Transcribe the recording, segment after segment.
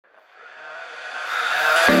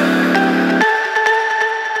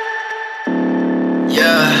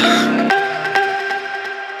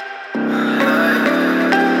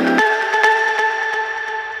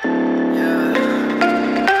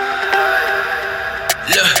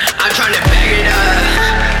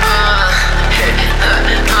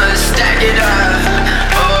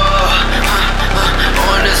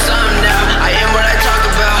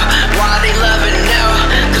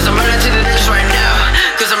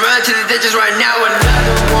digits right now,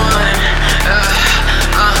 another one.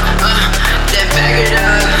 Then back it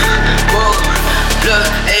up. Whoa, look,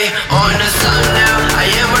 ayy, on the sun now. I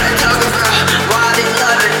am what I talk about. Why they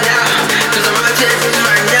love it now? Cause I'm running to the digits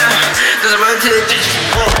right now. Cause I'm running to the digits.